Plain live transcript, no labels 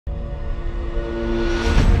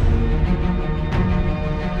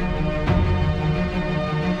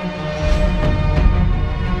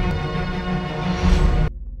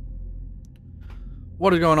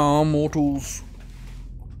What is going on, mortals?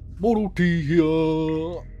 Mortal T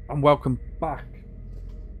here, and welcome back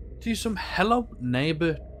to some Hello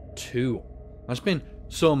Neighbor 2. It's been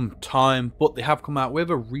some time, but they have come out with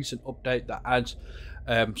a recent update that adds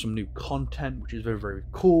some new content, which is very, very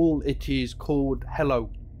cool. It is called Hello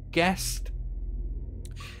Guest.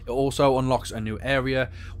 It also unlocks a new area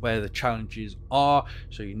where the challenges are,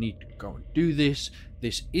 so you need to go and do this.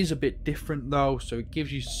 This is a bit different though, so it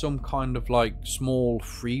gives you some kind of like small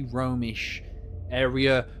free roam-ish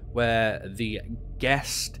area where the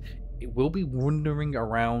guest will be wandering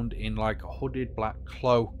around in like a hooded black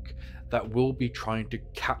cloak that will be trying to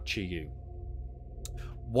capture you.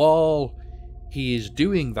 While he is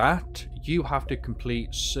doing that, you have to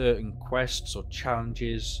complete certain quests or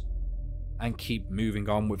challenges and keep moving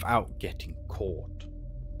on without getting caught.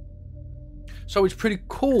 So it's pretty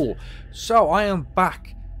cool. So I am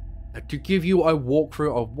back to give you a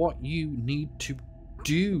walkthrough of what you need to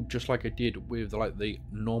do, just like I did with like the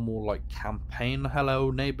normal like campaign Hello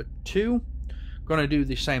Neighbor 2. Gonna do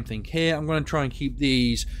the same thing here. I'm gonna try and keep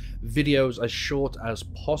these videos as short as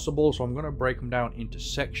possible, so I'm gonna break them down into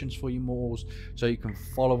sections for you mortals so you can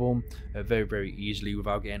follow them very, very easily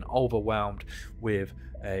without getting overwhelmed with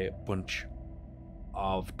a bunch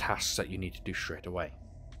of tasks that you need to do straight away.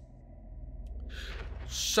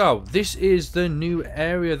 So this is the new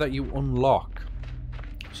area that you unlock.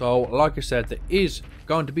 So like I said, there is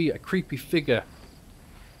going to be a creepy figure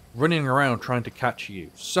running around trying to catch you.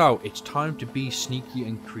 So it's time to be sneaky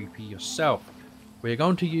and creepy yourself. We're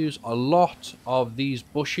going to use a lot of these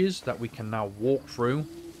bushes that we can now walk through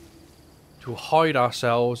to hide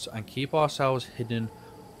ourselves and keep ourselves hidden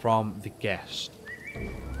from the guest.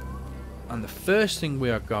 And the first thing we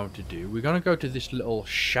are going to do, we're going to go to this little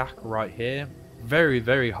shack right here. Very,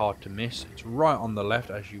 very hard to miss. It's right on the left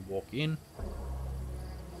as you walk in.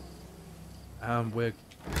 And we're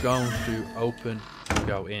going to open and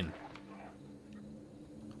go in.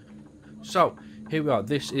 So, here we are.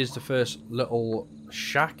 This is the first little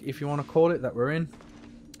shack, if you want to call it, that we're in.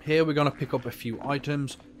 Here we're going to pick up a few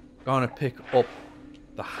items. Going to pick up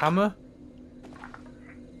the hammer,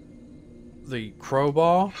 the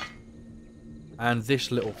crowbar, and this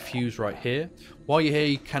little fuse right here. While you're here,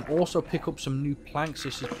 you can also pick up some new planks.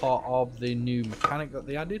 This is part of the new mechanic that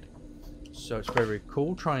they added. So it's very, very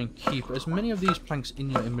cool. Try and keep as many of these planks in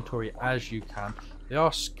your inventory as you can. They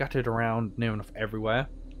are scattered around near enough everywhere.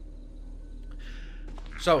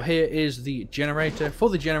 So here is the generator. For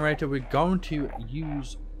the generator, we're going to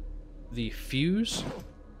use the fuse.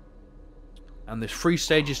 And there's 3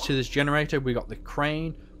 stages to this generator. We got the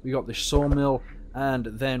crane, we got the sawmill, and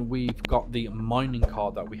then we've got the mining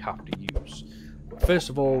cart that we have to use. But first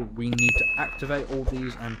of all, we need to activate all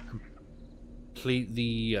these and complete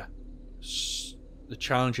the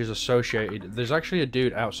challenges associated. There's actually a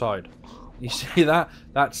dude outside. You see that?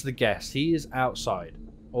 That's the guest. He is outside,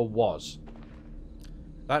 or was.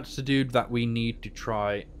 That's the dude that we need to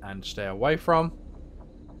try and stay away from.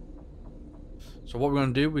 So what we're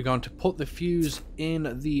going to do, we're going to put the fuse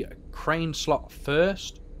in the crane slot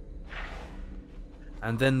first.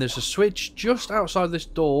 And then there's a switch just outside this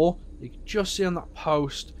door. You can just see on that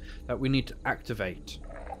post that we need to activate.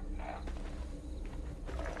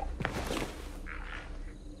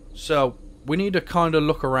 So we need to kind of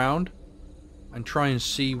look around and try and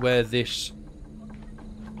see where this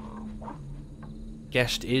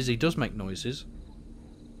guest is. He does make noises.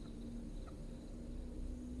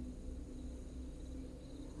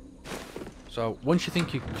 So once you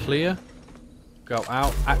think you're clear, go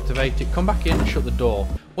out, activate it, come back in and shut the door.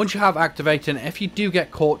 Once you have activated, if you do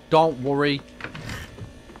get caught, don't worry.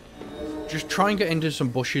 Just try and get into some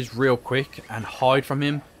bushes real quick and hide from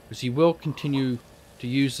him, because he will continue to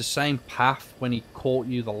use the same path when he caught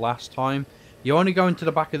you the last time. You only go into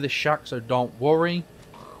the back of this shack, so don't worry.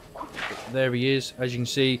 There he is. As you can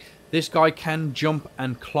see, this guy can jump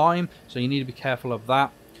and climb, so you need to be careful of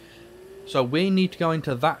that. So we need to go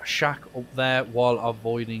into that shack up there while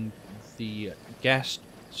avoiding the guest.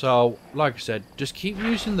 So like I said, just keep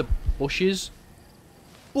using the bushes,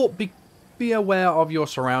 but be aware of your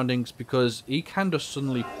surroundings, because he can just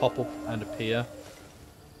suddenly pop up and appear.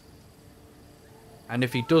 And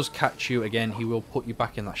if he does catch you again, he will put you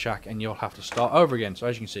back in that shack and you'll have to start over again. So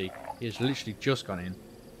as you can see, he has literally just gone in,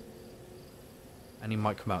 and he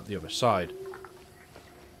might come out the other side.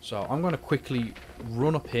 So I'm going to quickly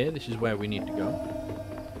run up here. This is where we need to go.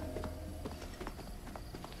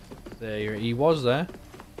 There he was there.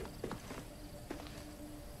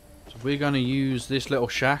 So we're going to use this little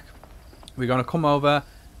shack. We're going to come over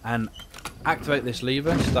and activate this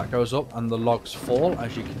lever so that goes up and the logs fall,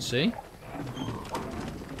 as you can see.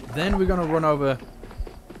 Then we're going to run over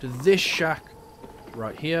to this shack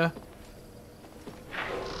right here.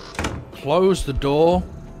 Close the door.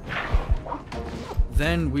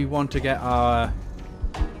 Then we want to get our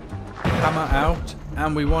hammer out,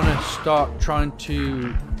 and we want to start trying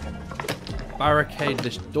to barricade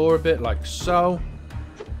this door a bit, like so.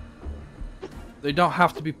 They don't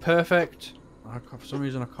have to be perfect. For some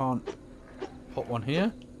reason I can't put one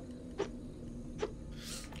here.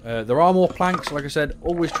 There are more planks. Like I said,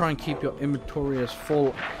 always try and keep your inventory as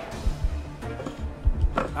full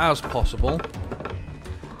as possible.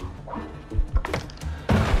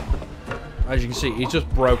 As you can see, he just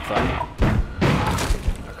broke that.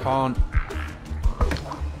 I can't.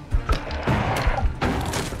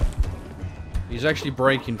 He's actually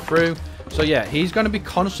breaking through. So yeah, he's going to be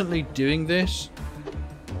constantly doing this.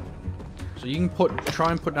 So you can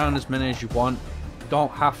try and put down as many as you want.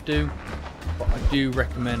 Don't have to, but I do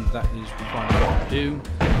recommend that is what you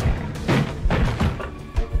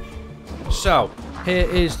do. So here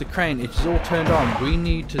is the crane. It is all turned on. We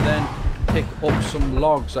need to then pick up some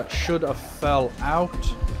logs that should have fell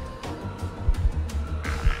out.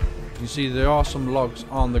 You see there are some logs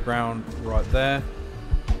on the ground right there.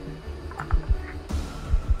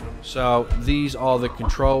 So these are the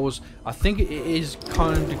controls. I think it is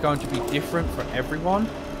kind of going to be different for everyone.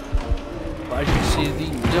 But as you can see,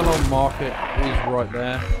 the yellow marker is right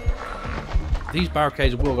there. These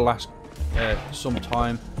barricades will last some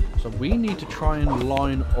time. So we need to try and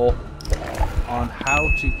line up on how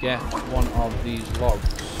to get one of these logs.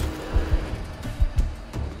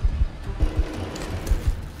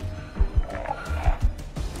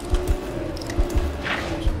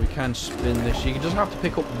 So we can spin this. You just have to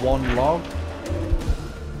pick up one log.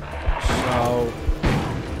 So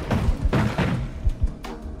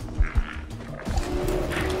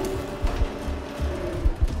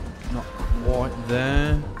not quite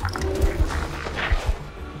there.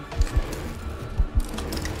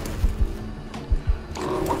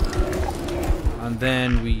 And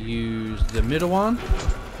then we use the middle one,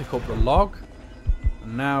 pick up the log.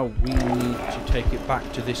 And now we need to take it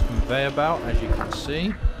back to this conveyor belt, as you can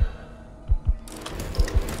see.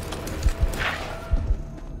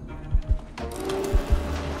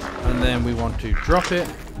 And then we want to drop it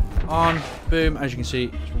on, boom, as you can see,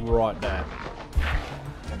 it's right there.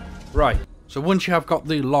 Right, so once you have got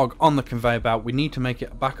the log on the conveyor belt, we need to make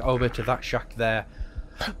it back over to that shack there,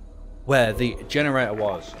 where the generator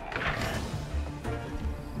was.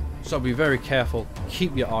 So be very careful,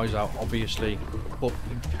 keep your eyes out obviously, but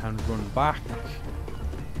you can run back.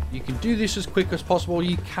 You can do this as quick as possible.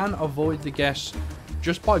 You can avoid the guests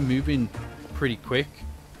just by moving pretty quick.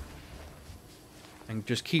 And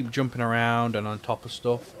just keep jumping around and on top of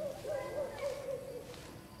stuff.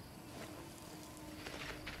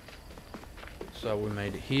 So we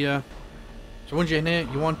made it here. So once you're in here,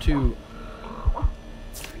 you want to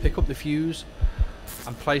pick up the fuse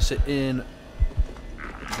and place it in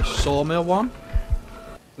the sawmill one.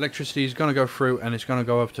 Electricity is going to go through and it's going to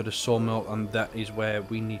go over to the sawmill, and that is where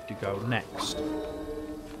we need to go next.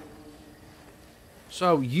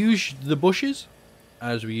 So use the bushes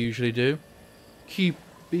as we usually do.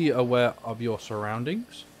 Be aware of your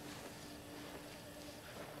surroundings.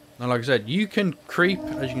 Now like I said, you can creep,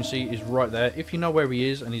 as you can see, is right there. If you know where he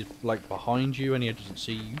is and he's like behind you and he doesn't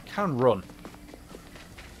see you, you can run.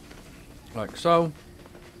 Like so.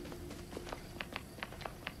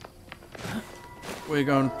 We're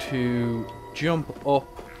going to jump up,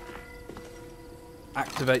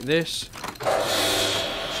 activate this,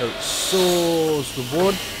 so it saws the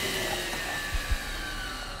wood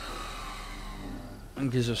and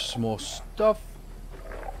gives us some more stuff.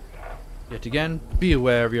 Yet again, be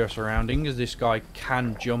aware of your surroundings. This guy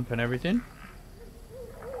can jump and everything.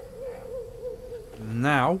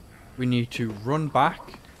 Now we need to run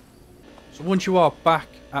back. So once you are back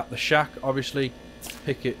at the shack, obviously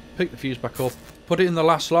pick the fuse back up, put it in the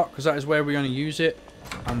last slot because that is where we're going to use it,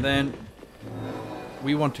 and then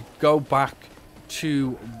we want to go back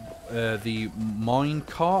to the mine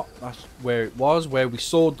cart. That's where it was, where we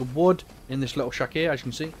sawed the wood in this little shack here. As you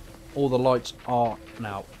can see, all the lights are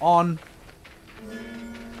now on.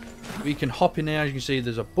 We can hop in there. As you can see,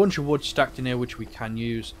 there's a bunch of wood stacked in here which we can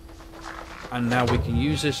use, and now we can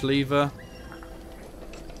use this lever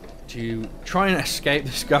to try and escape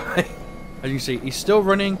this guy. As you can see, he's still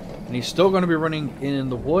running, and he's still going to be running in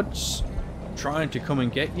the woods, trying to come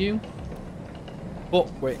and get you.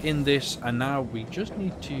 But we're in this, and now we just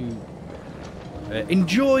need to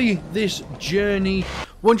enjoy this journey.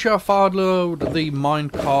 Once you have followed the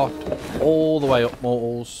minecart all the way up,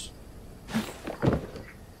 mortals,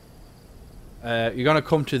 you're going to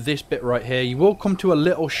come to this bit right here. You will come to a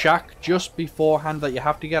little shack just beforehand that you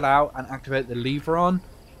have to get out and activate the lever on.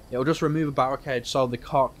 It'll just remove a barricade so the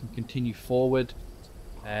cart can continue forward.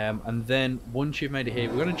 And then once you've made it here,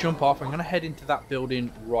 we're going to jump off. I'm going to head into that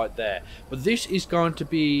building right there. But this is going to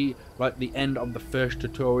be like the end of the first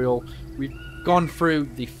tutorial. We've gone through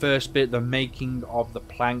the first bit, the making of the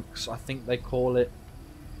planks, I think they call it.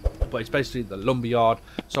 But it's basically the lumberyard.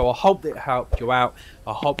 So I hope that helped you out.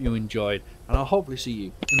 I hope you enjoyed. And I'll hopefully see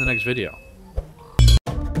you in the next video.